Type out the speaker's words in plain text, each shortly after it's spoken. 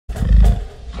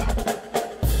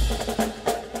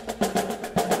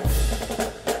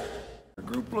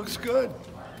looks good.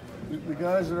 The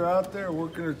guys that are out there are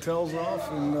working their tails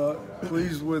off and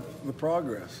pleased with the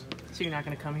progress. So you're not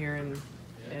going to come here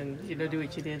and do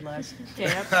what you did last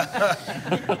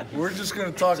camp? We're just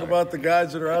going to talk about the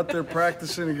guys that are out there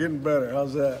practicing and getting better.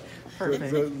 How's that?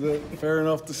 Perfect. Fair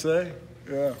enough to say?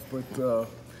 Yeah, but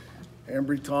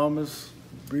Embry Thomas,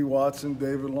 Bree Watson,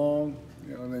 David Long,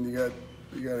 and then you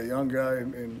got a young guy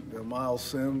in Miles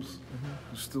Sims,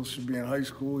 who still should be in high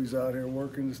school. He's out here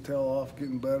working his tail off,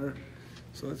 getting better.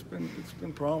 So it's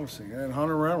been promising. And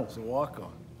Hunter Reynolds, a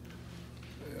walk-on,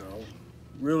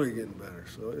 really getting better.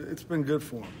 So it's been good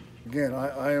for him. Again,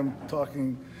 I am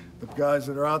talking the guys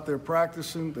that are out there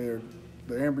practicing. They're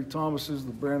the Embry Thomases,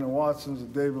 the Brandon Watsons, the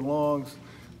David Longs,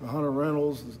 the Hunter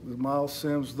Reynolds, the Miles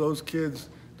Sims. Those kids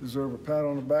deserve a pat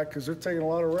on the back because they're taking a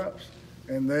lot of reps.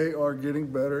 And they are getting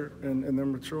better and they're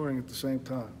maturing at the same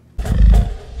time.